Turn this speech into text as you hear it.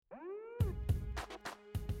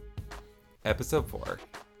Episode 4.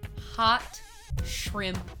 Hot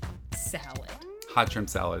shrimp salad. Hot shrimp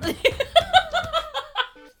salad.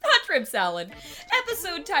 Hot shrimp salad.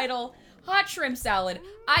 Episode title, Hot Shrimp Salad.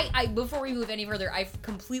 I before we move any further, I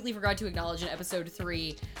completely forgot to acknowledge in episode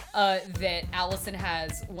 3 that Allison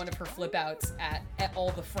has one of her flip outs at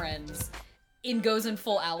all the friends. Goes in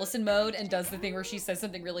full Allison mode and does the thing where she says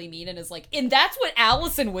something really mean and is like, and that's what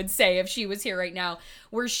Allison would say if she was here right now,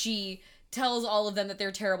 where she tells all of them that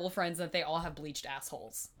they're terrible friends and that they all have bleached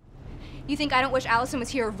assholes. You think I don't wish Allison was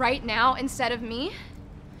here right now instead of me?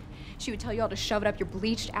 She would tell you all to shove it up your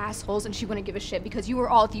bleached assholes and she wouldn't give a shit because you were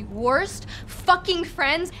all the worst fucking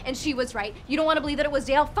friends and she was right. You don't want to believe that it was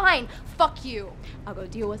Dale? Fine. Fuck you. I'll go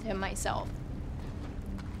deal with him myself.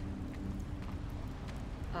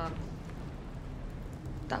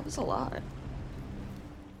 That was a lot.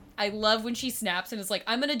 I love when she snaps and is like,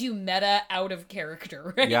 I'm gonna do meta out of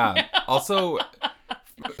character right Yeah. now. Also,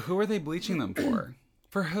 who are they bleaching them for?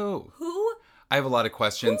 For who? Who I have a lot of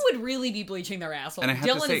questions. would really be bleaching their asshole? And I have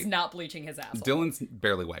to Dylan say, is not bleaching his asshole. Dylan's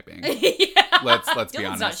barely wiping. Yeah. Let's be Dylan's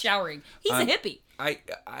honest. not showering. He's a hippie.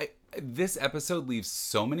 This episode leaves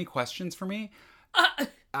so many questions for me.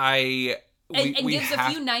 And gives a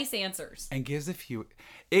have- few nice answers. And gives a few.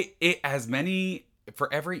 It as many.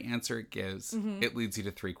 For every answer it gives, Mm-hmm. it leads you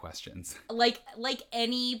to 3 questions. Like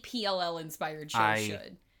any PLL inspired show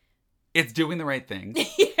should. It's doing the right thing.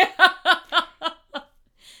 Yeah.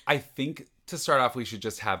 I think to start off, we should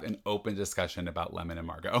just have an open discussion about Lemon and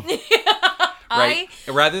Margot. I Right?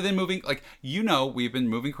 Rather than moving, like, we've been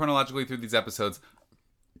moving chronologically through these episodes.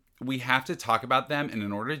 We have to talk about them. And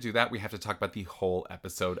in order to do that, we have to talk about the whole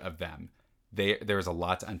episode of them. There's a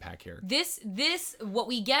lot to unpack here. This what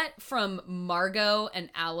we get from Margot and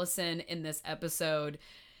Allison in this episode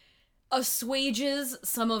assuages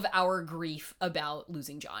some of our grief about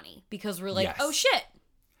losing Johnny, because we're like, Yes.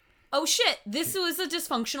 oh shit, this was a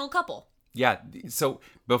dysfunctional couple. Yeah. So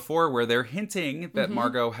before, where they're hinting that Mm-hmm.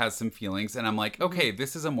 Margot has some feelings, and I'm like, okay,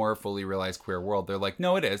 this is a more fully realized queer world. They're like,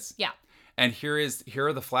 no, it is. Yeah. And here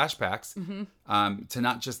are the flashbacks to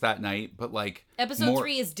not just that night, but like Episode more-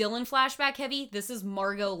 3 is Dylan flashback heavy. This is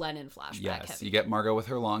Margot Lennon flashback Yes, heavy. you get Margot with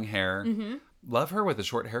her long hair. Mm-hmm. Love her with a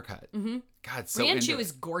short haircut. God, so Rianchu into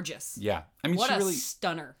is gorgeous. Yeah, I mean, What she a really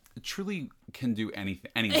stunner. truly can do anything.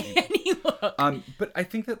 Anything. Any look. But I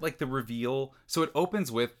think that like the reveal. So it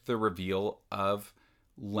opens with the reveal of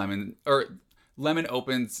Lemon, or Lemon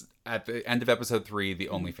opens at the end of episode 3, the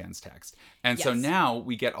OnlyFans text. And so Yes. now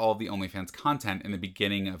we get all of the OnlyFans content in the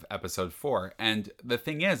beginning of episode 4. And the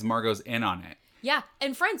thing is, Margot's in on it. Yeah,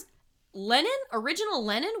 and friends, original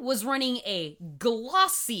Lennon was running a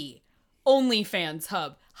glossy OnlyFans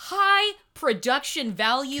hub. High production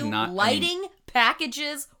value, lighting,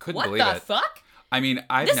 packages. Couldn't what believe the it. fuck? I mean,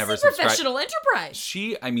 I've This never is a subscribed. professional enterprise.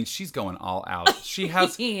 She's going all out. She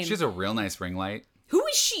has mean- a real nice ring light. Who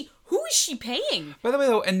is she paying? By the way,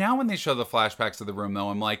 though, and now when they show the flashbacks of the room, though,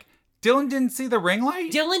 I'm like, Dylan didn't see the ring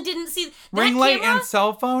light? Dylan didn't see that Ring light camera. and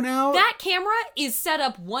cell phone out? That camera is set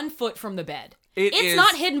up 1 foot from the bed. It It's is-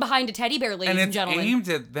 not hidden behind a teddy bear, ladies and and it's gentlemen. aimed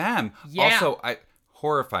at them. Yeah. Also, I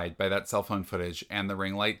horrified by that cell phone footage, and the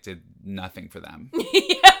ring light did nothing for them.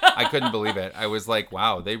 I couldn't believe it. I was like,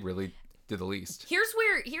 wow, they really did the least. Here's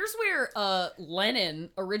where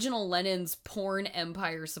original Lennon's porn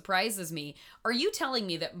empire surprises me. Are you telling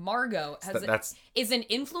me that Margot is an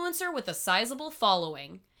influencer with a sizable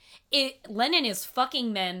following? Lennon is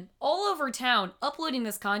fucking men all over town uploading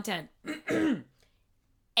this content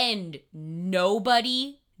and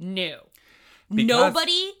nobody knew. Because-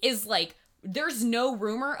 Nobody is like, there's no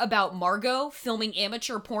rumor about Margot filming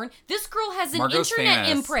amateur porn. This girl has an Margot's internet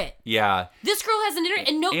famous. imprint. Yeah. This girl has an internet,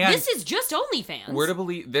 and this is just OnlyFans. We're to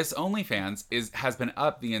believe this OnlyFans has been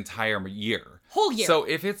up the entire year. Whole year. So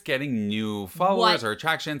if it's getting new followers What? or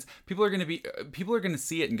attractions, people are going to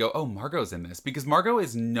see it and go, "Oh, Margot's in this," because Margot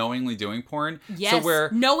is knowingly doing porn. Yes, so where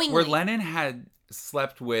knowingly. Lennon had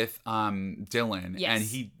slept with Dylan Yes. and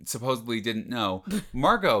he supposedly didn't know,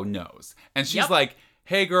 Margot knows, and she's Yep. like,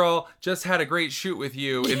 "Hey, girl, just had a great shoot with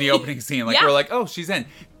you" in the opening scene. Like Yeah. we're like, "Oh, she's in."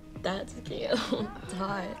 That's cute. It's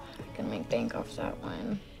hot. Gonna make bank off that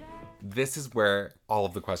one. This is where all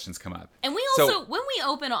of the questions come up. And we So- also, when we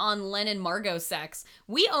open on Lennon Margot sex,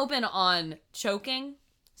 we open on choking,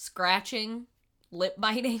 scratching, lip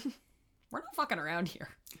biting. We're not fucking around here.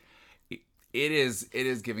 It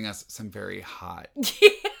is giving us some very hot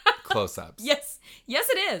close-ups. Yes,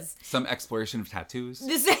 it is. Some exploration of tattoos.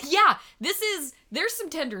 There's some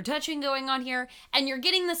tender touching going on here, and you're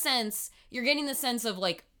getting the sense of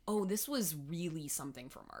like, oh, this was really something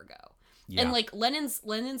for Margot. Yeah. And like Lennon's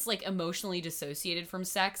like emotionally dissociated from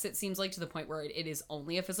sex, it seems like, to the point where it is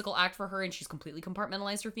only a physical act for her and she's completely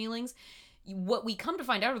compartmentalized her feelings. What we come to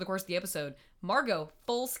find out over the course of the episode, Margot,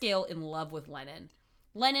 full scale in love with Lennon.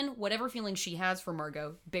 Lennon, whatever feelings she has for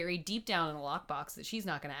Margot, buried deep down in a lockbox that she's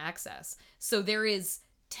not going to access. So there is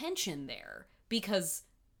tension there because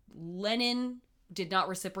Lennon did not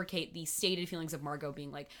reciprocate the stated feelings of Margot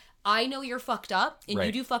being like, I know you're fucked up and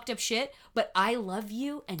you do fucked up shit, but I love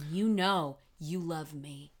you and you know you love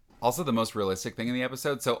me. Also, the most realistic thing in the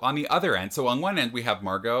episode. So on the other end, so on one end, we have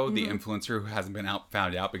Margot, the influencer who hasn't been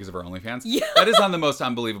found out because of her OnlyFans. Yeah. That is on the most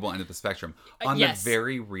unbelievable end of the spectrum. On the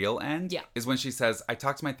very real end is when she says, I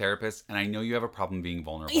talked to my therapist and I know you have a problem being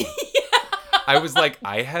vulnerable. I was like,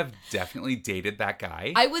 I have definitely dated that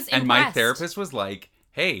guy. I was And impressed. my therapist was like,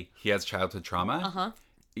 hey, he has childhood trauma. Uh-huh.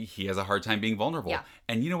 He has a hard time being vulnerable. Yeah.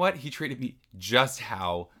 And you know what? He treated me just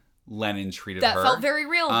how Lennon treated That her. felt very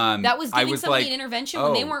real. That was giving somebody an intervention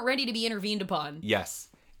when they oh. weren't ready to be intervened upon. Yes.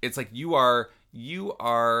 It's like you are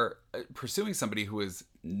pursuing somebody who is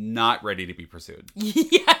not ready to be pursued.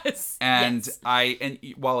 Yes. And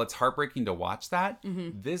yes. While it's heartbreaking to watch that,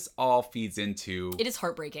 this all feeds into It is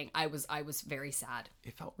heartbreaking. I was very sad.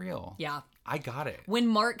 It felt real. Yeah. I got it. When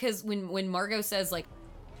Margot says like,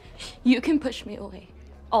 You can push me away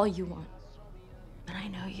all you want, but I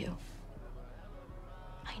know you.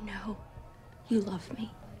 I know you love me.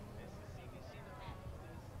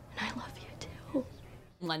 And I love you too.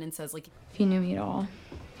 Lennon says like, If you knew me at all,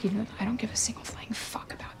 you know that I don't give a single flying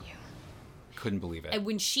fuck about you. Couldn't believe it. and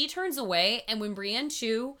when she turns away and when Brienne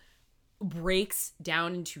Chu breaks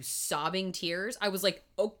down into sobbing tears, I was like,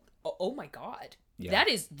 oh my God. Yeah.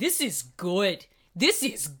 This is good. This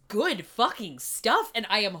is good fucking stuff. And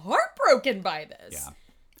I am heartbroken by this. Yeah.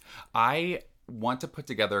 I want to put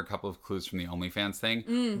together a couple of clues from the OnlyFans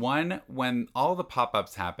thing. One, when all the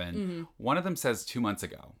pop-ups happen, one of them says 2 months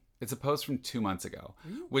ago. It's a post from 2 months ago,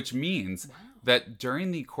 which means that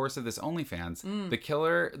during the course of this OnlyFans,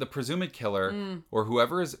 the presumed killer, or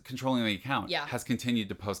whoever is controlling the account, has continued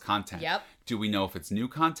to post content. Yep. Do we know if it's new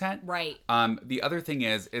content? Right. The other thing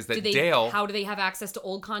is that Dale... How do they have access to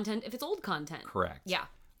old content if it's old content? Correct. Yeah.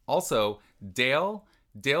 Also, Dale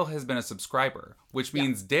has been a subscriber, which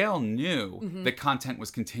means Dale knew that content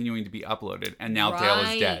was continuing to be uploaded, and now Dale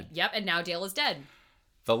is dead. Yep, and now Dale is dead.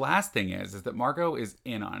 The last thing is that Margot is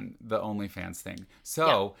in on the OnlyFans thing.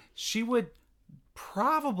 So she would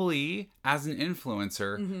probably, as an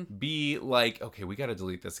influencer, be like, okay, we got to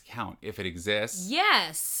delete this account if it exists.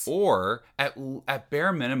 Yes. Or at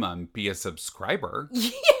bare minimum, be a subscriber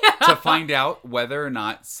to find out whether or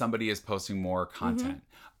not somebody is posting more content.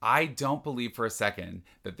 I don't believe for a second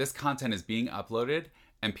that this content is being uploaded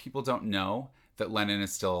and people don't know that Lennon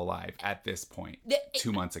is still alive at this point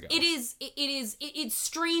 2 months ago. It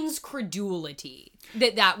strains credulity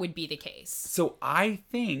that would be the case. So I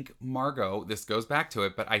think Margot, this goes back to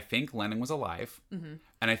it, but I think Lennon was alive. And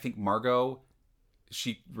I think Margot,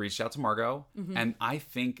 she reached out to Margot. And I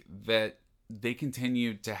think that they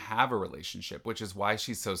continued to have a relationship, which is why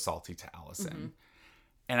she's so salty to Allison.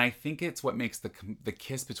 And I think it's what makes the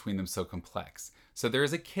kiss between them so complex. So there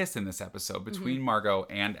is a kiss in this episode between Margot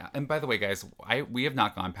and by the way, guys, we have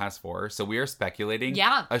not gone past 4, so we are speculating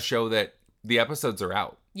a show that the episodes are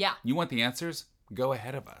out. Yeah. You want the answers? Go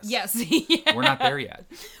ahead of us. Yes. We're not there yet.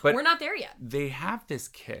 But we're not there yet. They have this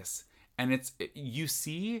kiss, and you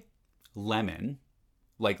see Lemon,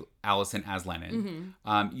 like Allison as Lennon.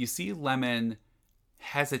 You see Lemon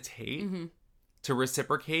hesitate to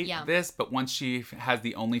reciprocate this, but once she has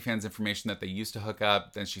the OnlyFans information that they used to hook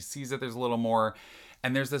up, then she sees that there's a little more.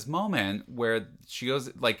 And there's this moment where she goes,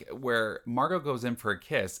 where Margot goes in for a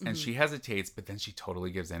kiss and she hesitates, but then she totally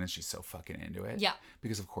gives in and she's so fucking into it. Yeah.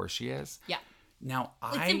 Because of course she is. Yeah. Now,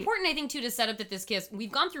 it's important, I think, too, to set up that this kiss,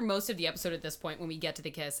 we've gone through most of the episode at this point when we get to the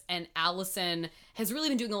kiss, and Allison has really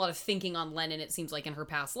been doing a lot of thinking on Lennon, it seems like, in her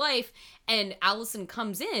past life, and Allison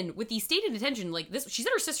comes in with the stated intention, like, this, she's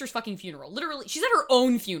at her sister's fucking funeral, literally, she's at her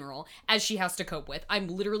own funeral, as she has to cope with. I'm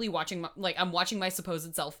literally watching, I'm watching my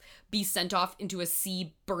supposed self be sent off into a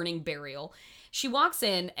sea-burning burial. She walks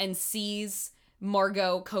in and sees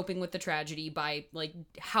Margot coping with the tragedy by,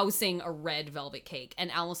 housing a red velvet cake, and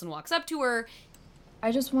Allison walks up to her.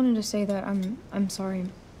 I just wanted to say that I'm sorry.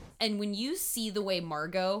 And when you see the way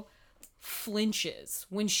Margot flinches,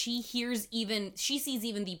 when she sees even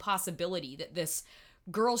the possibility that this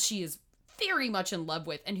girl she is very much in love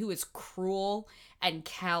with and who is cruel and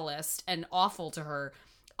calloused and awful to her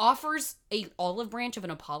offers a olive branch of an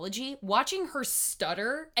apology, watching her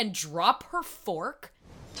stutter and drop her fork.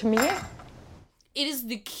 To me? It is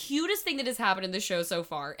the cutest thing that has happened in the show so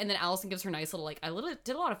far. And then Allison gives her nice little, like, I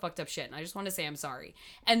did a lot of fucked up shit, and I just want to say I'm sorry.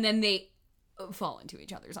 And then they fall into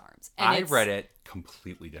each other's arms. And I read it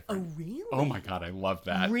completely different. Oh, really? Oh my God, I love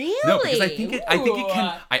that. Really? No, because I think it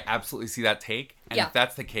can, I absolutely see that take. And Yeah. if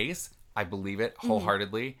that's the case, I believe it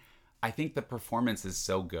wholeheartedly. I think the performance is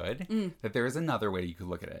so good that there is another way you could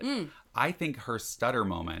look at it. I think her stutter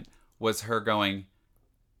moment was her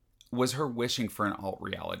wishing for an alt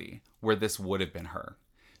reality where this would have been her.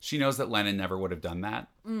 She knows that Lennon never would have done that.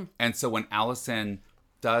 And so when Allison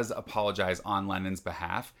does apologize on Lennon's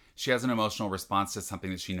behalf, she has an emotional response to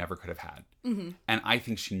something that she never could have had. And I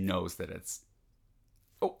think she knows that it's,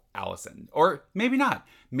 Allison. Or maybe not.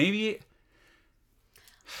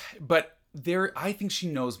 But I think she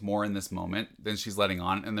knows more in this moment than she's letting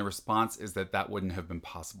on. And the response is that wouldn't have been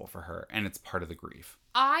possible for her. And it's part of the grief.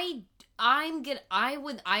 I'm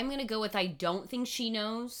gonna go with I don't think she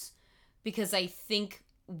knows, because I think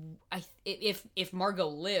if Margot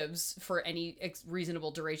lives for any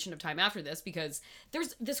reasonable duration of time after this, because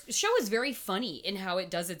this show is very funny in how it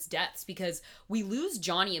does its deaths, because we lose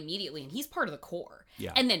Johnny immediately and he's part of the core.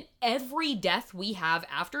 Yeah. And then every death we have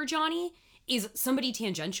after Johnny is somebody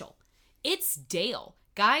tangential. It's Dale.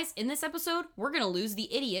 Guys, in this episode, we're going to lose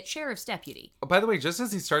the idiot sheriff's deputy. Oh, by the way, just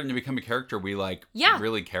as he's starting to become a character we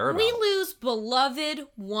really care about. We lose beloved,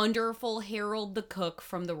 wonderful Harold the cook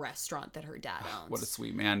from the restaurant that her dad owns. What a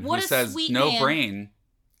sweet man. What who a says sweet no man. brain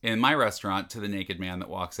in my restaurant to the naked man that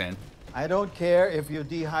walks in. I don't care if you're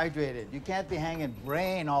dehydrated. You can't be hanging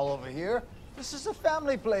brain all over here. This is a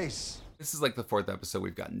family place. This is like the 4th episode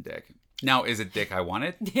we've gotten Dick. Now, is it Dick I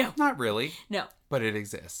wanted? No. Not really. No. But it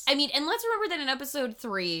exists. I mean, and let's remember that in episode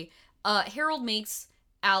 3, Harold makes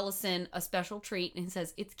Allison a special treat and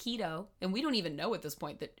says it's keto. And we don't even know at this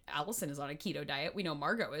point that Allison is on a keto diet. We know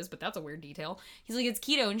Margot is, but that's a weird detail. He's like, it's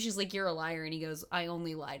keto. And she's like, you're a liar. And he goes, I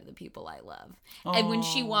only lie to the people I love. Aww. And when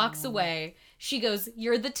she walks away, she goes,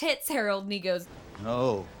 you're the tits, Harold. And he goes,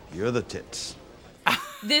 No, you're the tits.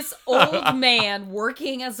 this old man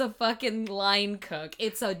working as a fucking line cook.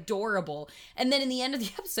 It's adorable. And then in the end of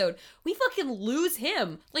the episode, we fucking lose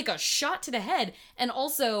him like a shot to the head. And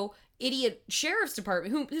also idiot sheriff's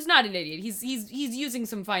department, who's not an idiot. He's using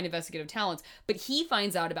some fine investigative talents, but he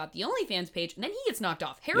finds out about the OnlyFans page and then he gets knocked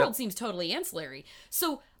off. Harold seems totally ancillary.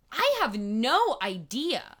 So I have no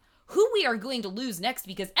idea who we are going to lose next,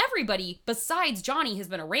 because everybody besides Johnny has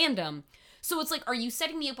been a random. So it's like, are you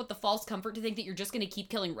setting me up with the false comfort to think that you're just going to keep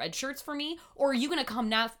killing red shirts for me? Or are you going to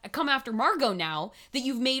come after Margot now that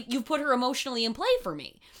you've put her emotionally in play for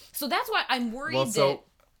me? So that's why I'm worried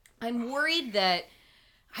that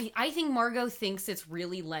I think Margot thinks it's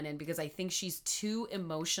really Lennon, because I think she's too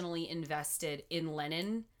emotionally invested in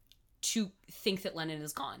Lennon to think that Lennon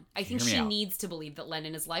is gone. I think she needs to believe that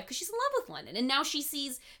Lennon is alive because she's in love with Lennon. And now she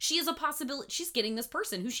sees she is a possibility. She's getting this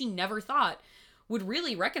person who she never thought would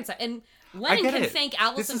really reconcile. And Lennon can thank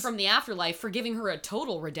Allison from the afterlife for giving her a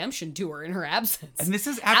total redemption tour in her absence. And this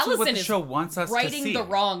is actually Allison what the show wants us to see. Righting the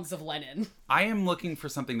wrongs of Lennon. I am looking for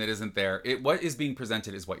something that isn't there. What is being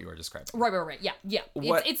presented is what you are describing. Right. Yeah.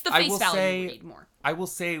 It's the face value you read more. I will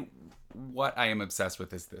say what I am obsessed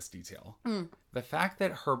with is this detail. The fact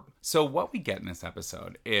that so what we get in this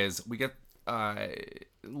episode is we get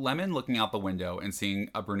Lemon looking out the window and seeing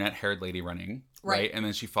a brunette-haired lady running, right? And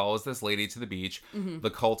then she follows this lady to the beach. The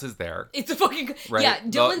cult is there. It's a fucking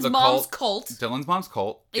Dylan's mom's cult. Dylan's mom's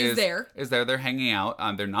cult is there. They're hanging out.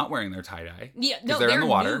 They're not wearing their tie-dye. Yeah, no, they're in the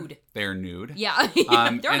water. Nude. They're nude. Yeah,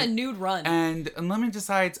 they're on a nude run. And Lemon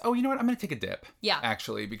decides, oh, you know what? I'm going to take a dip. Yeah.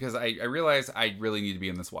 Actually, because I realize I really need to be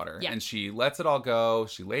in this water. Yeah. And she lets it all go.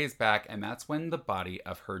 She lays back, and that's when the body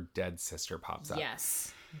of her dead sister pops up.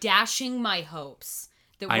 Yes. Dashing my hopes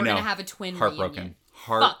that we're going to have a twin reunion.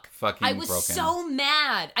 Fucking I was broken. So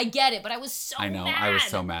mad. I get it, but I was so mad. I know. I was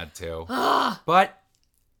so mad too. But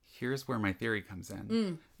here's where my theory comes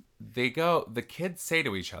in. The kids say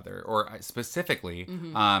to each other, or specifically,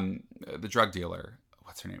 the drug dealer,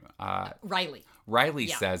 what's her name? Riley. Riley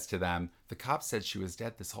says to them, the cop said she was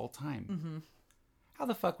dead this whole time. How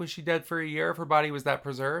the fuck was she dead for a year if her body was that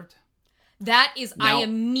preserved? That is, I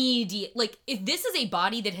immediate, like, if this is a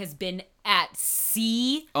body that has been at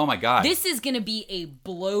sea. Oh my God. This is going to be a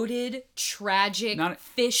bloated, tragic,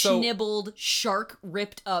 fish-nibbled,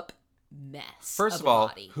 shark-ripped-up mess. First of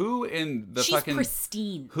all, who in the She's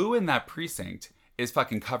pristine. Who in that precinct is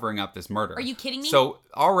fucking covering up this murder? Are you kidding me? So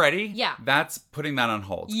already, yeah, that's putting that on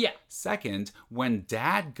hold. Yeah. Second, when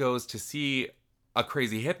Dad goes to see a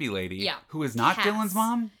crazy hippie lady, who is not Dylan's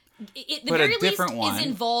mom, the very least is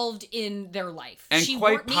involved in their life. And she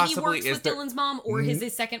quite possibly maybe works with Dylan's mom or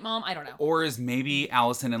his second mom. I don't know. Or is maybe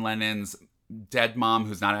Allison and Lennon's dead mom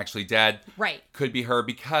who's not actually dead. Right. Could be her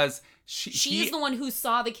because She's the one who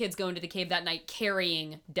saw the kids go into the cave that night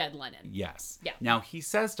carrying dead Lennon. Yes. Yeah. Now he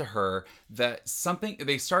says to her that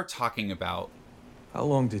they start talking about. How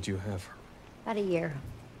long did you have her? About a year.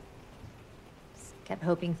 Just kept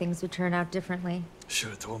hoping things would turn out differently. Should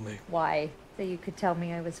have told me. Why? So you could tell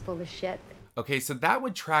me I was full of shit. Okay, so that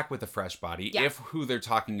would track with a fresh body Yeah. if who they're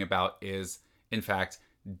talking about is, in fact,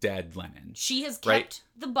 dead Lennon. She has kept Right?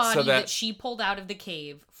 the body So that she pulled out of the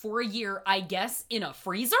cave for a year, I guess, in a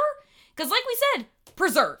freezer? Because like we said,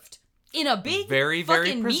 preserved. In a big Very, very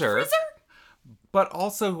fucking preserved. meat freezer? But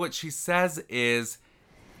also what she says is,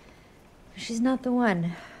 She's not the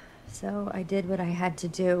one. So I did what I had to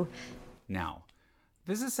do. now,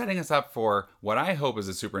 this is setting us up for what I hope is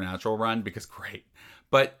a supernatural run, because great.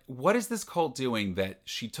 But what is this cult doing that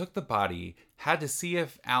she took the body, had to see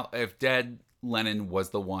if dead Lennon was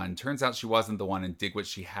the one. Turns out she wasn't the one and did what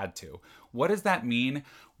she had to. What does that mean?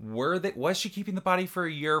 Was she keeping the body for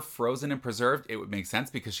a year frozen and preserved? It would make sense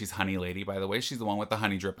because she's Honey Lady, by the way. She's the one with the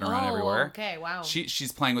honey dripping around everywhere. Okay, wow.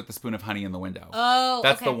 She's playing with the spoon of honey in the window. Oh,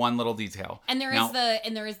 That's okay. the one little detail. And there Now-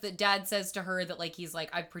 is the dad says to her that like he's like,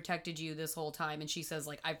 I've protected you this whole time, and she says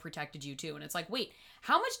like, I've protected you too. And it's like, wait,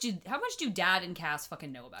 how much do dad and Cass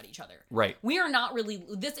fucking know about each other? Right. We are not really,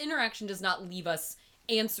 this interaction does not leave us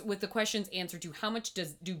answer with the questions answered to how much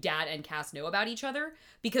do dad and Cass know about each other,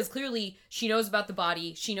 because clearly she knows about the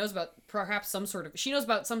body, she knows about some sort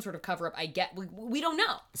of cover up. We don't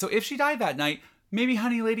know. So if she died that night, maybe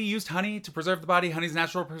Honey Lady used honey to preserve the body. Honey's a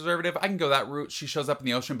natural preservative. I can go that route. She shows up in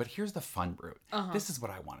the ocean, but here's the fun route. This is what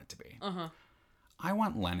I want it to be. I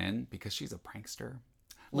want Lennon, because she's a prankster.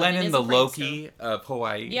 Lennon Lennon, is the a prankster. Loki of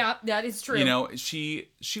Hawaii. Yeah, that is true. You know, she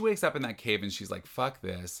wakes up in that cave and she's like, fuck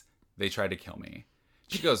this. They tried to kill me.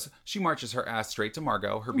 She marches her ass straight to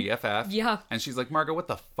Margot, her BFF. Yeah. And she's like, Margot, what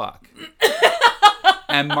the fuck?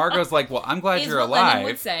 And Margot's like, well, I'm glad Is you're what alive. Lennon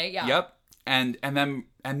would say, yeah. Yep. And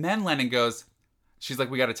then Lennon goes, she's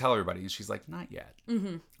like, we got to tell everybody. And she's like, not yet.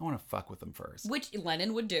 Mm-hmm. I want to fuck with them first. Which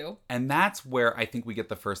Lennon would do. And that's where I think we get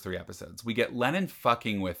the first 3 episodes. We get Lennon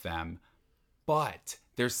fucking with them, but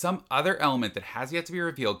there's some other element that has yet to be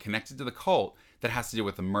revealed connected to the cult that has to do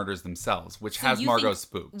with the murders themselves, which So has you Margot think-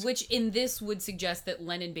 spooked. Which in this would suggest that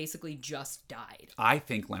Lennon basically just died. I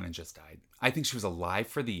think Lennon just died. I think she was alive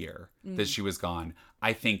for the year that she was gone.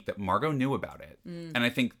 I think that Margot knew about it. And I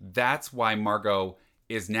think that's why Margot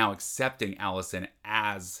is now accepting Allison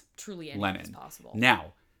as Truly anything Lennon. is possible.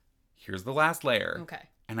 Now, here's the last layer. Okay.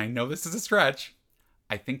 And I know this is a stretch.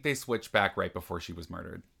 I think they switched back right before she was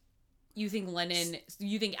murdered. You think Allison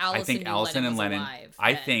I think knew Allison and was Lennon. alive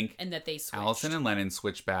I then, think and that they switched. Allison and Lennon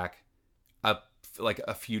switched back like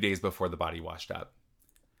a few days before the body washed up.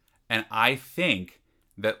 And I think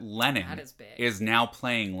that Lennon That is big. is now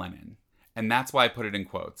playing Lennon. And that's why I put it in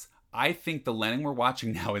quotes. I think the Lennon we're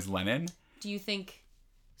watching now is Lennon, Do you think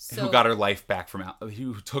so? who got her life back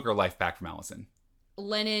who took her life back from Allison.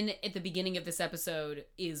 Lennon at the beginning of this episode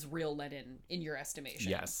is real Lennon in your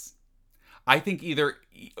estimation? Yes. I think either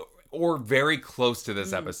or very close to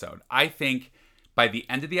this episode. I think by the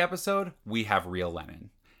end of the episode, we have real Lennon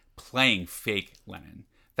playing fake Lennon.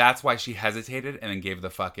 That's why she hesitated and then gave the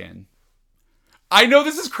fuck in. I know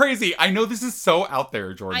this is crazy. I know this is so out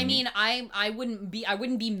there, Jordan. I mean, I wouldn't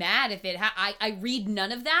be mad if it. I read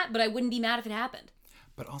none of that, but I wouldn't be mad if it happened.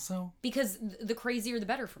 But also, Because the crazier, the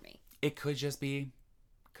better for me. it could just be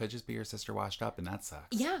your sister washed up, and that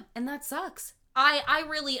sucks. Yeah, and that sucks. I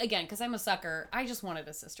really, again, because I'm a sucker, I just wanted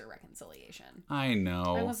a sister reconciliation. I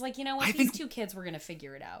know. I was like, you know what? I These think- 2 kids were going to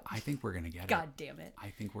figure it out. I think we're gonna get it. God damn it. I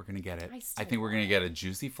think we're gonna get it. I I still think we're want gonna it. get a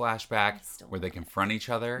juicy flashback still where they want it. confront each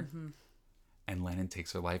other, and Lennon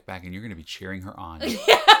takes her life back, and you're gonna be cheering her on.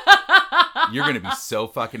 You're gonna be so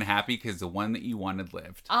fucking happy because the one that you wanted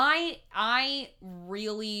lived. I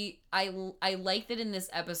really like that in this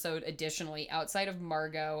episode, additionally, outside of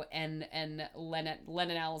Margot and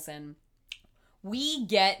Lennon Allison, we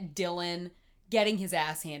get Dylan getting his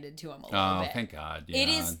ass handed to him a little bit. Thank God. Yeah.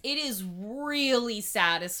 It is really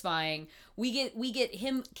satisfying. We get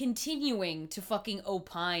him continuing to fucking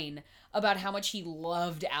opine about how much he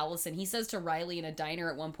loved Allison. He says to Riley in a diner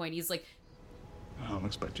at one point, he's like, I don't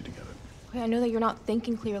expect you to get it. Okay, I know that you're not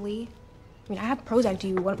thinking clearly. I mean, I have Prozac. Do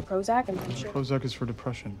you want Prozac? I'm sure. Prozac is for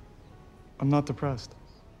depression. I'm not depressed.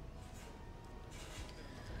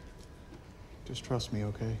 Just trust me,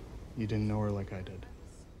 okay? You didn't know her like I did.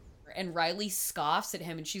 and Riley scoffs at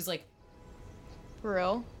him, and she's like, For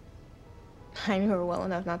real? I knew her well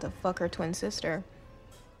enough not to fuck her twin sister.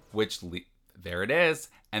 There it is.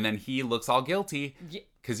 And then he looks all guilty Yeah.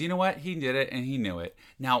 because you know what? He did it and he knew it.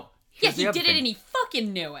 Now, Here's he the other did it thing. and he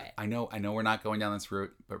fucking knew it. I know we're not going down this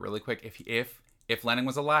route, but really quick, if Lennon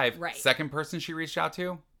was alive, Right. second person she reached out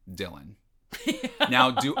to, Dylan.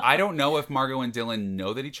 Now, I don't know if Margot and Dylan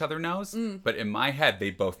know that each other knows, but in my head,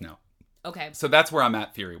 they both know. Okay. So that's where I'm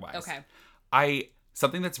at theory-wise. Okay.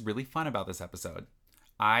 Something that's really fun about this episode,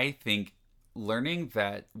 I think learning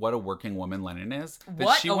that what a working woman Lennon is.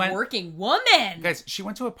 That working woman! Guys, she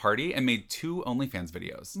went to a party and made 2 OnlyFans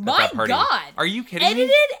videos at My that party. God! Are you kidding me?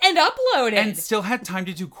 Edited and uploaded. And still had time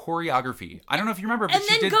to do choreography. I don't know if you remember, but And she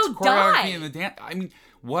then did go choreography die. in the dance. I mean,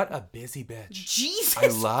 what a busy bitch. Jesus I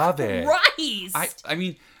love it. Christ. I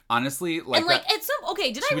mean, honestly, like and like that, at some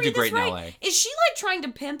did she I would read do this great in right? LA. Is she like trying to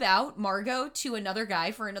pimp out Margot to another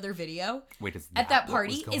guy for another video? Wait, is At what that was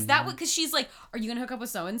party? going Is that on? what? Because she's like, "Are you gonna hook up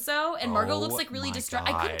with so and so?" And Margot Oh looks like really my distraught.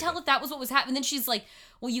 I couldn't God. tell if that was what was happening. Then she's like,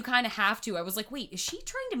 "Well, you kind of have to." I was like, "Wait, is she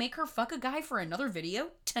trying to make her fuck a guy for another video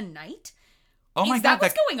tonight?" Oh my Is God, that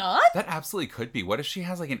what's going on? That absolutely could be. What if she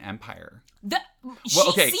has like an empire? She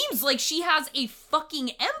seems like she has a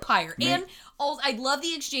fucking empire. And also, I love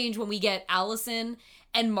the exchange when we get Allison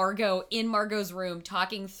and Margot in Margot's room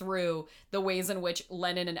talking through the ways in which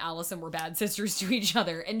Lennon and Allison were bad sisters to each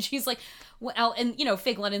other. And she's like, well, and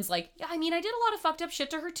Fig Lennon's like, yeah, I mean, I did a lot of fucked up shit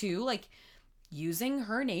to her too. Like, using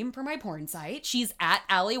her name for my porn site. She's at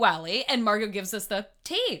Ally Wally, and Margot gives us the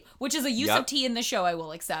tea, which is a use of tea in the show I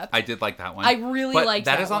will accept. I did like that one. I really liked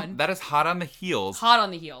that one. That is hot on the heels. Hot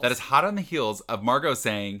on the heels. That is hot on the heels of Margot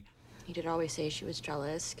saying, You did always say she was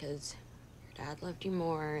jealous because your dad loved you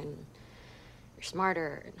more and you're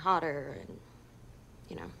smarter and hotter and,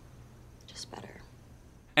 just better.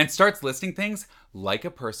 and starts listing things like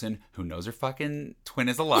a person who knows her fucking twin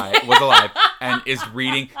was alive, and is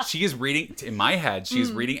reading. She is reading, in my head, she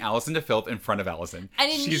is reading Allison to Filth in front of Allison.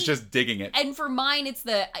 And she's just digging it. And for mine, it's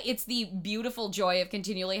the beautiful joy of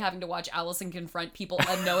continually having to watch Allison confront people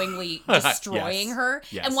unknowingly destroying her,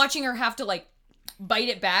 and watching her have to like bite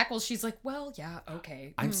it back while she's like, well, yeah,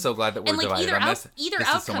 okay. I'm so glad that we're divided on this. Either this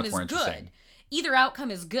outcome is so much more is good. interesting. Either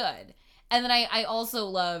outcome is good. And then I also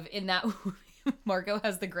love in that Margot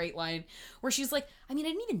has the great line where she's like, I mean, I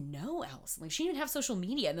didn't even know Allison. Like, she didn't even have social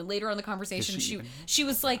media. And then later on in the conversation, she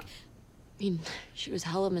was like, I mean, she was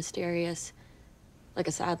hella mysterious, like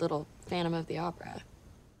a sad little Phantom of the Opera.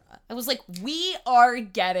 I was like, we are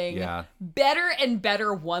getting Yeah. better and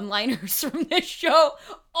better one-liners from this show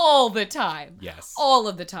all the time. Yes. All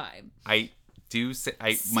of the time. I do say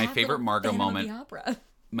my Sad favorite little Margot Phantom of moment. the Opera.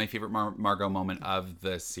 My favorite Margot moment of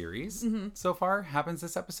the series so far happens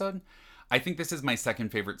this episode. I think this is my second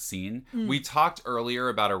favorite scene. We talked earlier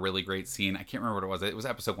about a really great scene. I can't remember what it was. It was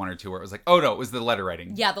episode 1 or 2 where it was like, oh no, it was the letter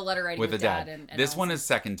writing. Yeah, the letter writing with the dad. and this Allison. one is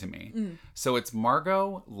second to me. So it's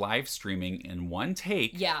Margot live streaming in one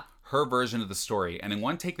take. Yeah. Her version of the story. And in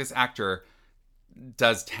one take, this actor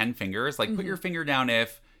does 10 fingers. Like, put your finger down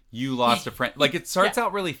if you lost a friend. Like, it starts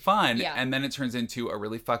out really fun, and then it turns into a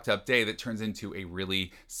really fucked up day that turns into a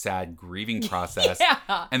really sad grieving process.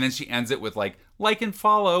 And then she ends it with like and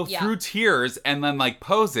follow through tears, and then like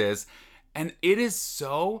poses. And it is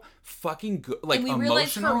so fucking good, like and we emotional.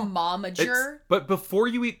 realized her momager. But before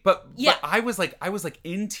you eat, but Yeah. I was like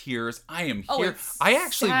in tears. I am Oh, here. it's I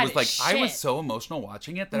actually sad was like, as I was shit. so emotional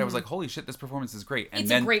watching it that I was like, holy shit, this performance is great. And It's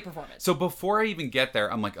then, a great performance. So before I even get there,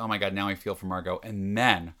 I'm like, oh my god, now I feel for Margot. And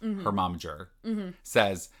then her momager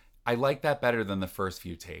says, I like that better than the first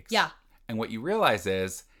few takes. Yeah. And what you realize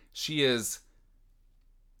is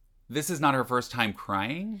this is not her first time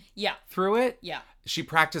crying Yeah. through it. Yeah. She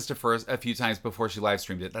practiced a few times before she live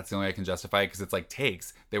streamed it. That's the only way I can justify it because it's like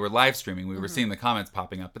takes. They were live streaming. We were seeing the comments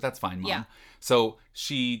popping up, but that's fine, Mom. Yeah. So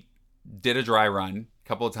she did a dry run a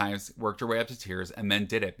couple of times, worked her way up to tears, and then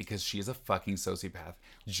did it because she is a fucking sociopath.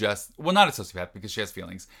 Not a sociopath because she has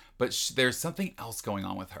feelings, but there's something else going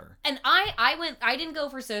on with her. And I didn't go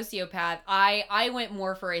for sociopath. I went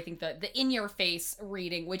more for, I think, the in your face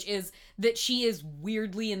reading, which is that she is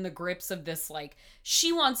weirdly in the grips of this, like,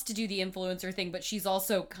 she wants to do the influencer thing, but she's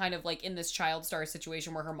also kind of like in this child star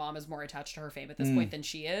situation where her mom is more attached to her fame at this point than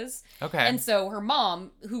she is. Okay. And so her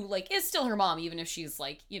mom, who like is still her mom, even if she's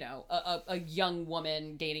like, a young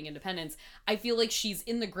woman gaining independence, I feel like she's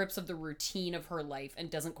in the grips of the routine of her life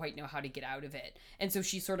and doesn't quite know how to get out of it. And so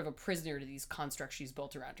she's sort of a prisoner to these constructs she's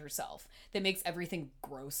built around herself that makes everything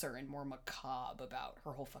grosser and more macabre about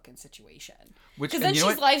her whole fucking situation. Because then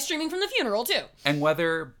she's live streaming from the funeral too. And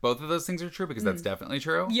whether both of those things are true, because that's definitely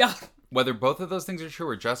true. Yeah. Whether both of those things are true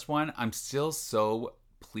or just one, I'm still so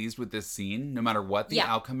pleased with this scene, no matter what the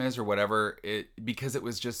outcome is or whatever, because it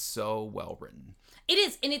was just so well written. It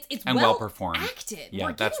is, and it's well performed. Acted.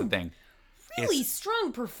 Yeah, that's the thing. Really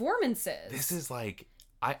strong performances. This is like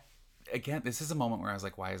again, this is a moment where I was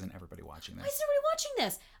like, why isn't everybody watching this? Why isn't everybody watching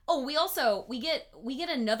this? Oh, we get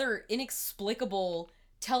another inexplicable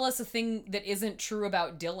tell us a thing that isn't true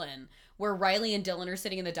about Dylan, where Riley and Dylan are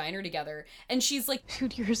sitting in the diner together, and she's like,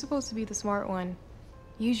 Dude, you're supposed to be the smart one.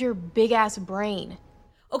 Use your big ass brain.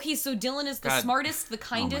 okay, so Dylan is the smartest, the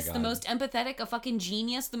kindest, the God. most empathetic, a fucking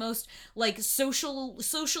genius, the most, like,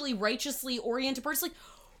 socially righteously oriented person. Like,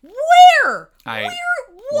 where? We're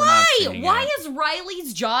Why? not seeing Why it. is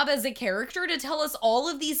Riley's job as a character to tell us all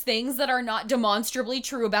of these things that are not demonstrably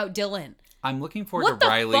true about Dylan? I'm looking forward What to the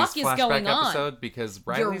Riley's fuck is flashback going on? episode because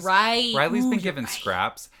You're Riley's right. Riley's Ooh, been you're given right.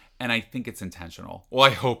 scraps, and I think it's intentional. Well, I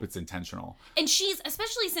hope it's intentional. And she's,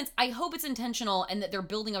 especially since, I hope it's intentional and that they're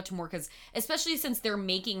building up to more, because especially since they're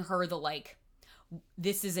making her the, like,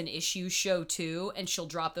 this is an issue show too, and she'll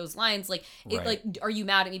drop those lines like, Right. like, are you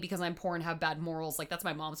mad at me because I'm poor and have bad morals? Like, that's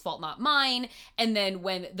my mom's fault, not mine. And then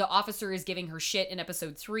when the officer is giving her shit in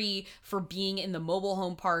episode 3 for being in the mobile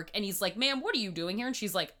home park, and he's like, ma'am, what are you doing here? And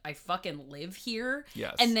she's like, I fucking live here.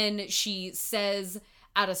 Yes. And then she says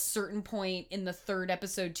at a certain point in the 3rd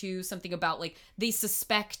episode too, something about, like, they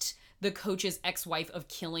suspect the coach's ex-wife of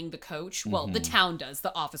killing the coach. Well, the town does.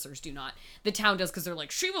 The officers do not. The town does, because they're like,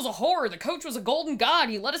 she was a whore. The coach was a golden god.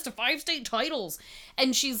 He led us to 5 state titles.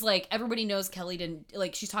 And she's like, everybody knows Kelly didn't,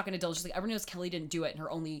 like, she's talking to Dylan. She's like, everyone knows Kelly didn't do it. And her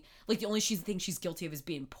only, like, the only thing she's guilty of is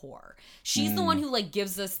being poor. She's the one who, like,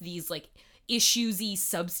 gives us these, like, issuesy,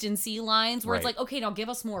 substancey lines where it's Right. like, okay, now give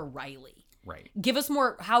us more Riley. Right. Give us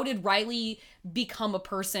more. How did Riley become a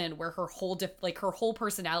person where her whole her whole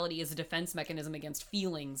personality is a defense mechanism against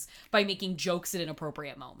feelings by making jokes at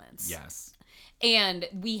inappropriate moments? Yes. And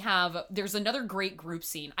there's another great group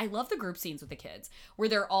scene. I love the group scenes with the kids where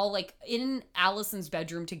they're all, like, in Allison's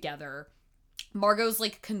bedroom together. Margot's,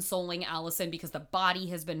 like, consoling Allison because the body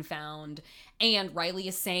has been found, and Riley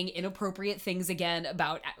is saying inappropriate things again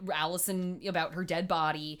about Allison, about her dead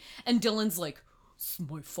body, and Dylan's like, it's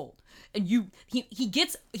my fault. And he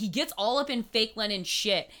gets all up in fake Lennon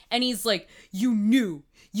shit, and he's like, you knew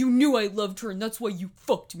I loved her, and that's why you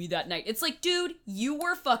fucked me that night. It's like, dude, you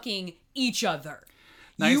were fucking each other.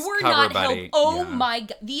 Nice you were cover, not buddy. Oh Yeah. my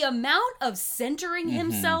god, the amount of centering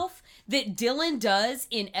himself that Dylan does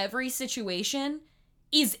in every situation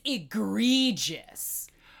is egregious.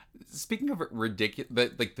 Speaking of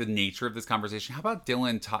ridiculous, like the nature of this conversation, how about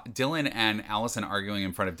Dylan and Allison arguing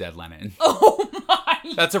in front of dead Lennon? Oh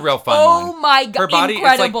my! That's a real fun one. Oh my god! Her body,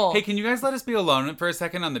 Incredible. it's like, hey, can you guys let us be alone for a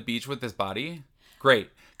second on the beach with this body? Great,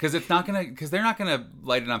 because they're not gonna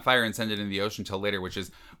light it on fire and send it in the ocean till later. Which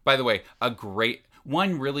is, by the way,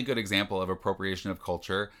 one really good example of appropriation of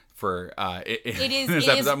culture for It is this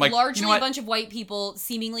episode. I'm like, largely you know a what? bunch of white people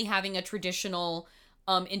seemingly having a traditional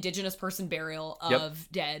indigenous person burial of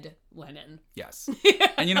dead Lennon. Yes.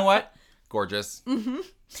 And you know what? Gorgeous. Mm-hmm.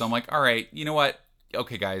 So I'm like, all right, you know what?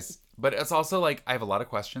 Okay, guys. But it's also like, I have a lot of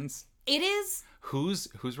questions. It is. Whose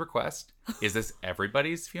request? Is this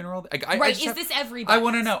everybody's funeral? Is this everybody? I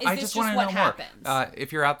want to know. Is I this just want to what know happens? more.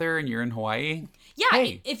 If you're out there and you're in Hawaii, Yeah,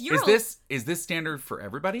 hey, if you're is this standard for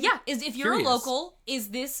everybody? Yeah, if you're Curious. a local, is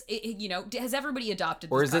this, has everybody adopted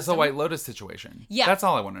this Or is this a custom? White Lotus situation? Yeah. That's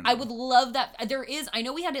all I want to know. I would love that. I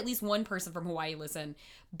know we had at least one person from Hawaii listen,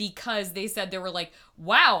 because they said, they were like,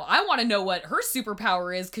 wow, I want to know what her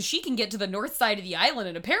superpower is, because she can get to the north side of the island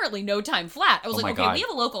in apparently no time flat. I was Oh my like, okay, God. we have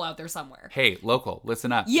a local out there somewhere. Hey, local,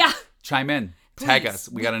 listen up. Yeah. Chime in. Tag Please. us.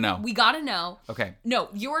 We got to know. We gotta know. Okay. No,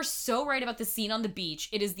 you're so right about the scene on the beach.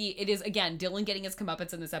 It is again Dylan getting his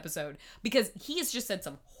comeuppance in this episode, because he has just said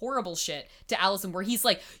some horrible shit to Allison where he's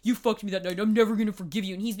like, you fucked me that night, I'm never gonna forgive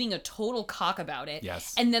you, and he's being a total cock about it.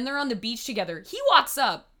 Yes. And then they're on the beach together. He walks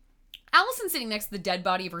up. Allison's sitting next to the dead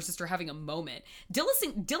body of her sister having a moment.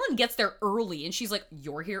 Dylan gets there early, and she's like,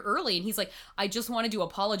 you're here early. And he's like, I just wanted to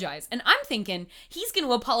apologize. And I'm thinking he's going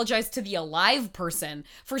to apologize to the alive person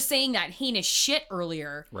for saying that heinous shit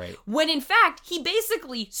earlier. Right. When in fact, he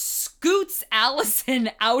basically scoots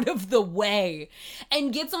Allison out of the way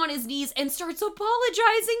and gets on his knees and starts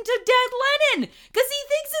apologizing to dead Lennon because he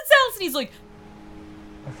thinks it's Allison. He's like,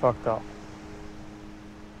 I fucked up.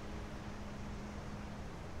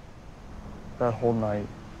 That whole night,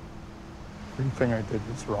 everything I did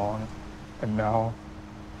was wrong. And now,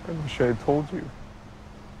 I wish I had told you.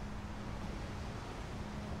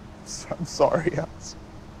 I'm sorry, Alice.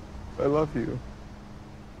 I love you.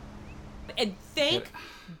 and thank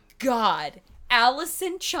God,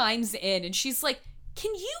 Allison chimes in and she's like,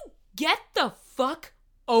 can you get the fuck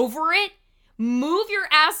over it? Move your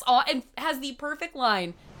ass off, and has the perfect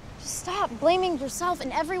line. Stop blaming yourself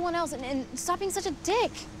and everyone else and stop being such a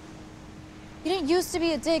dick. You didn't used to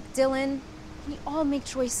be a dick, Dylan. We all make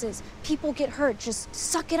choices. People get hurt. Just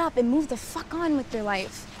suck it up and move the fuck on with your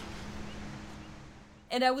life.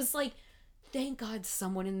 And I was like, thank God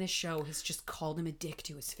someone in this show has just called him a dick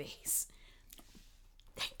to his face.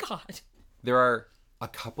 Thank God. There are a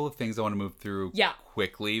couple of things I want to move through Yeah.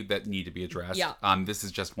 quickly that need to be addressed. Yeah. This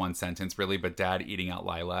is just one sentence, really, but Dad eating out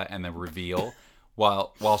Lila and the reveal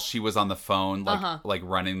while she was on the phone, like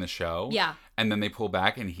running the show. Yeah. And then they pull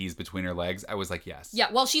back and he's between her legs. I was like, yes.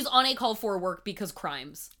 Yeah, well, she's on a call for work because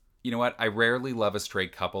crimes. You know what? I rarely love a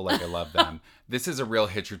straight couple like I love them. This is a real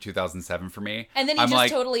Hitcher 2007 for me. And then he just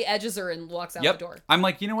totally edges her and walks out Yep. the door. I'm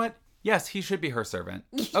like, you know what? Yes, he should be her servant.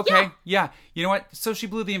 Okay, yeah. You know what? So she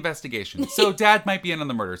blew the investigation. So Dad might be in on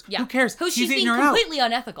the murders. Yeah. Who cares? She's He's being eating her out. completely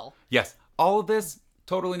unethical. Yes. All of this,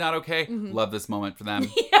 totally not okay. Love this moment for them.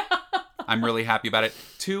 I'm really happy about it.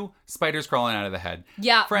 2, spiders crawling out of the head.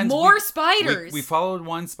 Yeah, Friends, more spiders. We followed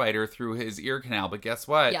one spider through his ear canal, but guess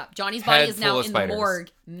what? Yeah, Johnny's body Head is now full of in spiders. the morgue.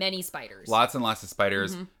 Many spiders. Lots and lots of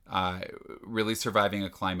spiders. Really surviving a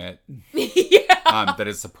climate Yeah. that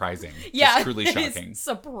is surprising. Yeah, It's truly it is shocking.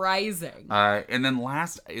 surprising. And then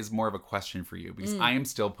last is more of a question for you because I am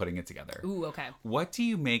still putting it together. Ooh, okay. What do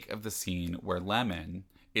you make of the scene where Lemon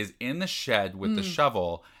is in the shed with Mm. the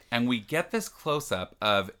shovel and we get this close up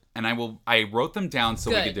of, and I wrote them down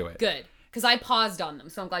so we could do it. Good. Because I paused on them,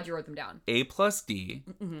 so I'm glad you wrote them down. A plus D,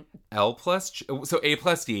 L plus, so A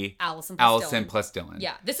plus D, Allison Allison Dylan. plus Dylan.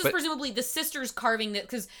 Yeah, this is But- presumably the sisters carving that,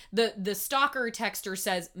 because the stalker texter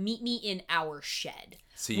says, "Meet me in our shed,"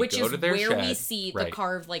 So you which go is to their where we shed, see the right.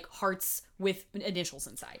 carved like hearts with initials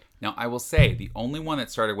inside. Now I will say the only one that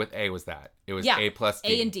started with A was that. It was Yeah, A plus D.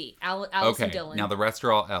 A and D. Allison Okay, Dylan. now the rest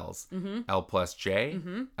are all L's. L plus J,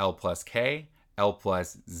 L plus K, L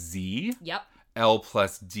plus Z, Yep. L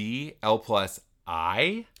plus D, L plus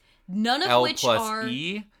I, None of L which plus are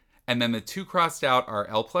E, and then the 2 crossed out are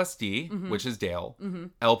L plus D, Mm-hmm. which is Dale,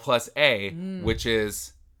 L plus A, which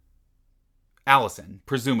is Allison,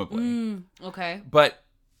 presumably. okay. But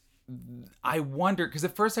I wonder, because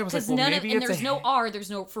at first I was like, Because well, none maybe of, and it's there's a... no R, there's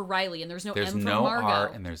no for Riley, and there's no There's M for no Margot, R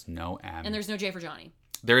and there's no M. and there's no J for Johnny.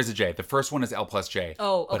 There is a J. The first one is L plus J.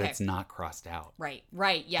 Oh, But okay. it's not crossed out. Right,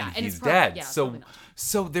 yeah, And he's it's probably, dead. Yeah, it's so probably not.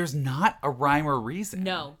 so there's not a rhyme or reason.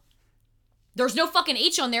 No. There's no fucking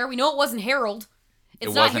H on there. We know it wasn't Harold.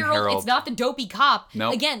 It's It not wasn't Harold. Harold. It's not the dopey cop.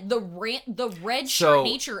 Nope. Again, the red So, shirt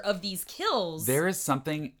nature of these kills. There is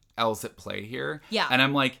something else at play here. Yeah. And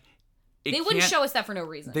I'm like, it they wouldn't can't- show us that for no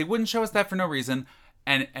reason. They wouldn't show us that for no reason.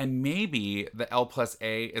 And maybe the L plus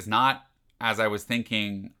A is not, as I was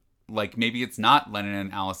thinking, like maybe it's not Lennon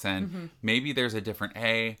and Allison. Maybe there's a different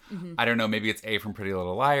A. I don't know. Maybe it's A from Pretty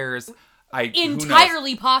Little Liars. Who knows?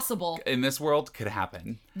 Entirely possible. In this world, could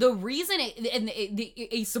happen. The reason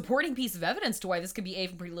a supporting piece of evidence to why this could be A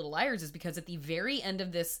from Pretty Little Liars is because at the very end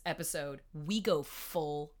of this episode, we go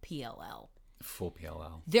full PLL. Full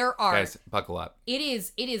PLL. There are Guys, buckle up. It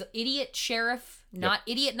is idiot sheriff, not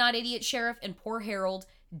idiot sheriff, and poor Harold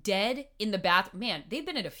dead in the bathroom. Man, they've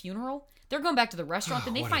been at a funeral. They're going back to the restaurant,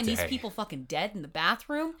 and they What a find these day. people fucking dead in the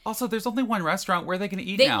bathroom. Also, there's only one restaurant where they can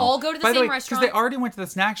eat They now. all go to the By same way, restaurant. Because they already went to the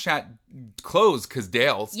snack shack, closed because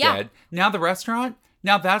Dale's Yeah. dead. Now the restaurant,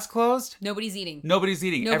 now that's closed. Nobody's eating. Nobody's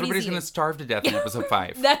eating. Nobody's Everybody's eating. going to starve to death in episode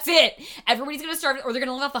 5. That's it. Everybody's gonna starve, or they're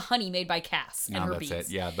gonna live off the honey made by Cass and No, her that's bees. it.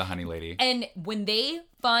 Yeah, the honey lady. And when they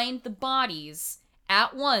find the bodies,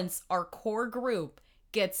 at once our core group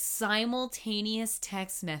gets simultaneous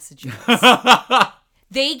text messages.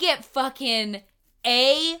 They get fucking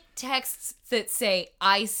A texts that say,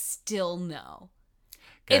 "I still know."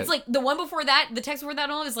 It's like the one before that, the text before that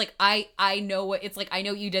one is like, I know what it's like. I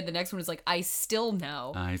know what you did. The next one is like, I still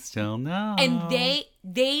know. I still know. And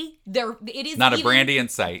they're it is Not a even- brandy in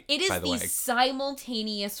sight. It is by the way.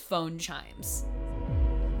 simultaneous phone chimes.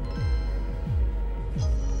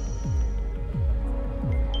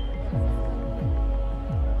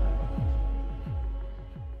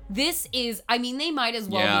 This is, I mean, they might as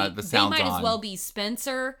well Yeah, be. the They sound's might as on. well be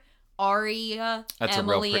Spencer, Aria, That's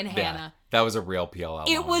Emily, a real and yeah, Hannah. that was a real PLL.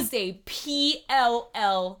 It moment. was a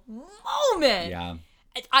PLL moment. Yeah.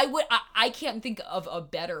 I can't think of a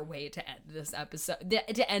better way to end this episode.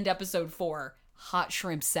 To end episode 4, hot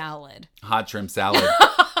shrimp salad. Hot shrimp salad.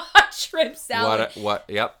 Hot shrimp salad.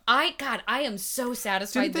 Yep. I am so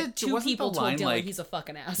satisfied Didn't that the- 2 wasn't the people told line, Dylan like, he's a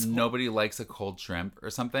fucking asshole. Nobody likes a cold shrimp or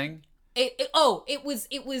something. It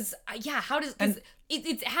was yeah, how does And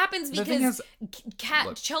it happens the thing because is-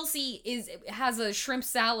 look. Chelsea has a shrimp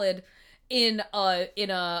salad in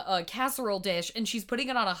a casserole dish, and she's putting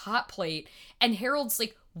it on a hot plate, and Harold's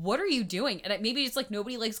like, what are you doing? And maybe it's like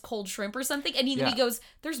nobody likes cold shrimp or something. And he goes,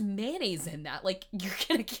 there's mayonnaise in that. Like, you're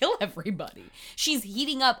going to kill everybody. She's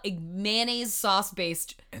heating up a mayonnaise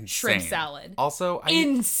sauce-based shrimp salad. Also,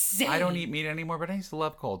 insane. I don't eat meat anymore, but I used to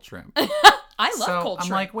love cold shrimp. I love cold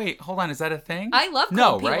shrimp. I'm like, wait, hold on. Is that a thing? I love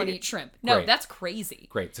cold peel and eat shrimp. No, Great. That's crazy.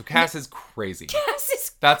 Great. So Cass is crazy.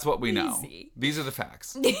 That's what we know. These are the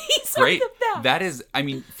facts. These Great. are the facts. That is, I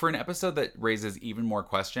mean, for an episode that raises even more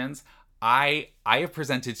questions, I have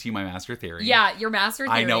presented to you my master theory. Yeah, your master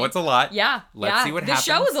theory. I know it's a lot. Yeah. Let's see what happens.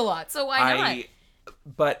 The show is a lot, so why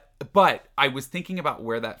not? But I was thinking about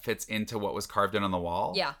where that fits into what was carved in on the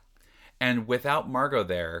wall. Yeah. And without Margot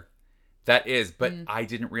there, that is, but I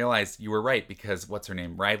didn't realize you were right because what's her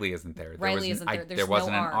name? Riley isn't there. Riley isn't there. There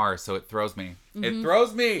wasn't no an R, so it throws me. It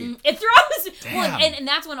throws me. It throws me. Damn. Well, and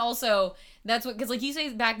that's when also, that's what, because like you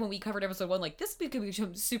say back when we covered episode 1, like this could be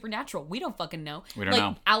supernatural. We don't fucking know. We don't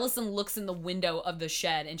know. Allison looks in the window of the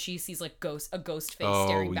shed and she sees like a ghost face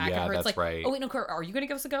staring back at her. It's that's like, right. oh wait, no, are you going to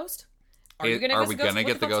give us a ghost? Are we going to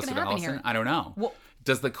get the ghost of Allison? Here? I don't know. Well,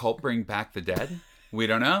 does the cult bring back the dead? We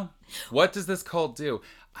don't know. What does this cult do?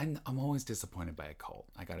 I'm always disappointed by a cult.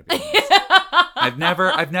 I gotta be honest.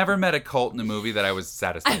 I've never met a cult in a movie that I was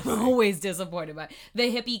satisfied by. I'm always disappointed by the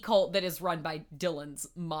hippie cult that is run by Dylan's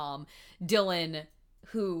mom. Dylan,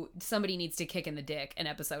 who somebody needs to kick in the dick in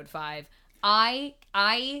episode 5. I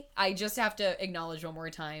just have to acknowledge one more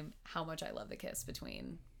time how much I love the kiss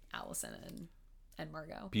between Allison and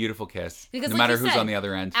Margot. Beautiful kiss. Because no like matter you who's said, on the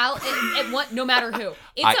other end. No matter who.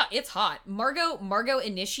 It's hot. Margot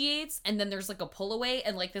initiates and then there's like a pull away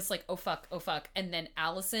and like this like oh fuck. And then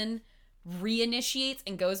Allison reinitiates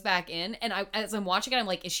and goes back in. And as I'm watching it, I'm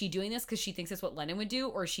like, is she doing this because she thinks it's what Lennon would do?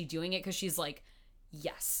 Or is she doing it because she's like,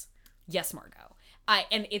 yes, Margot.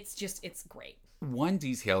 And it's great. One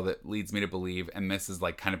detail that leads me to believe, and this is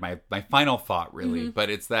like kind of my final thought really,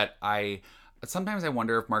 but it's that sometimes I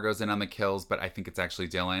wonder if Margot's in on the kills, but I think it's actually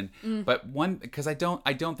Dylan. But because I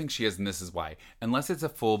don't think she is, and this is why. Unless it's a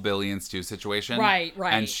full Billy and Stu situation, right,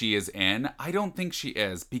 and she is in, I don't think she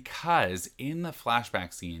is, because in the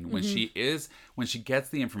flashback scene when she gets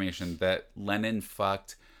the information that Lennon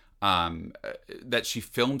fucked, that she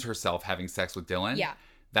filmed herself having sex with Dylan. Yeah.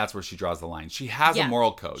 That's where she draws the line. She has a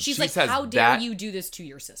moral code. She's she like, says, how dare you do this to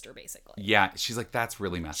your sister, basically. Yeah. She's like, that's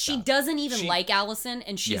really messed up. She doesn't even like Allison,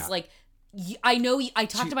 and she's like, I know, I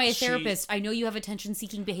talked to my therapist. I know you have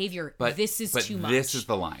attention-seeking behavior. But this is too much. This is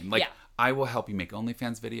the line. Like, I will help you make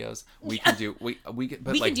OnlyFans videos. We can do we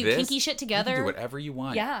can do kinky shit together. We can do whatever you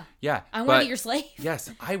want. Yeah. Yeah. I want to be your slave.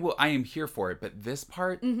 Yes, I will. I am here for it. But this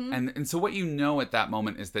part, and so what you know at that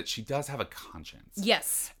moment is that she does have a conscience.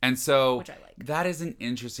 Yes. And so which I like. That is an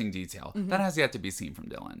interesting detail. That has yet to be seen from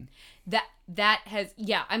Dylan. That has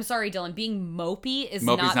I'm sorry, Dylan. Being mopey is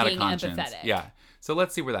Mopey's not a being conscience. empathetic. Yeah. So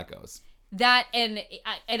let's see where that goes. That and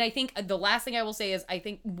I think the last thing I will say is I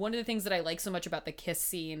think one of the things that I like so much about the kiss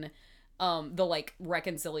scene, the like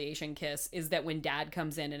reconciliation kiss, is that when Dad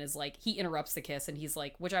comes in and is like, he interrupts the kiss and he's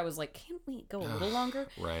like, which I was like, can't we go a little longer?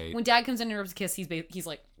 Right. When Dad comes in and interrupts the kiss, he's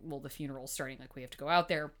like, well, the funeral's starting, like we have to go out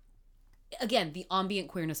there. Again, the ambient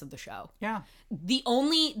queerness of the show. Yeah. The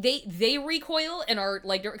only they recoil and are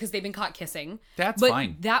like, because they've been caught kissing. That's but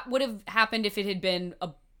fine. That would have happened if it had been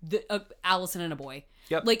a Allison and a boy.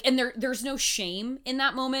 Yep. Like, and there's no shame in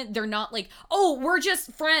that moment. They're not like, oh, we're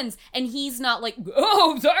just friends. And he's not like,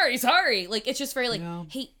 oh, sorry. Like, it's just very like,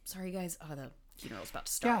 hey, sorry guys. Oh, the funeral's about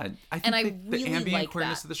to start. Yeah. I think the really ambient like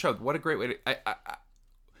queerness that. of the show. What a great way to,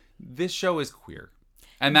 this show is queer.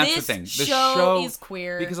 And that's the thing. The show is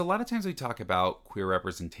queer. Because a lot of times we talk about queer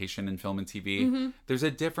representation in film and TV. There's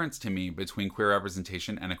a difference to me between queer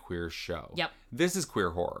representation and a queer show. Yep. This is queer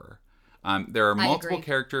horror. There are multiple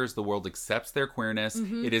characters. The world accepts their queerness.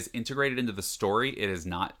 It is integrated into the story. It is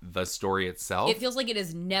not the story itself. It feels like it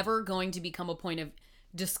is never going to become a point of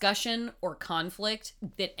discussion or conflict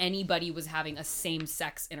that anybody was having a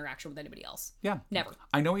same-sex interaction with anybody else. Yeah. Never.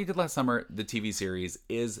 I know what you did last summer. The TV series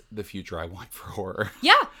is the future I want for horror.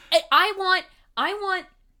 Yeah. I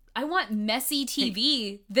want messy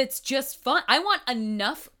TV that's just fun. I want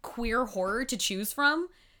enough queer horror to choose from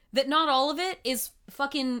that not all of it is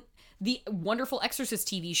fucking the Wonderful Exorcist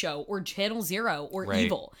TV show or Channel Zero or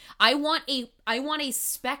Evil. I want a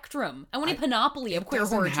spectrum. I want a panoply of queer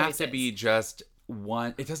horror choices. It doesn't have to be just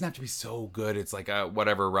one. It doesn't have to be so good. It's like a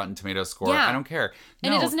whatever Rotten Tomatoes score. Yeah. I don't care.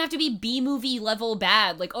 And it doesn't have to be B-movie level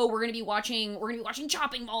bad. Like, oh, we're gonna be watching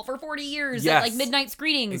Chopping Mall for 40 years at like midnight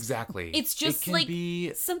screenings. Exactly. It's just like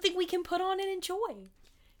something we can put on and enjoy.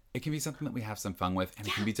 it can be something that we have some fun with, and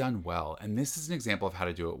it can be done well. And this is an example of how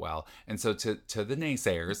to do it well. And so to the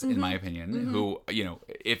naysayers, in my opinion, who, you know,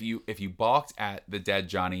 if you balked at the dead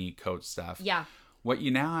Johnny Coach stuff, what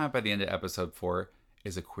you now have by the end of episode 4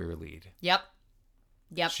 is a queer lead. Yep.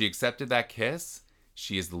 She accepted that kiss.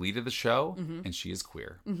 She is the lead of the show, and she is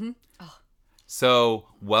queer. So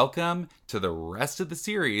welcome to the rest of the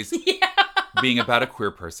series being about a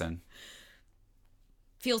queer person.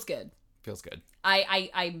 Feels good. Feels good.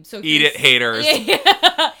 I'm so Eat it, haters.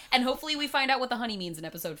 And hopefully we find out what the honey means in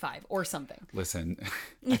episode 5 or something. Listen,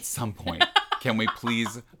 at some point, can we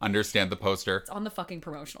please understand the poster? It's on the fucking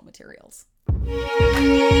promotional materials.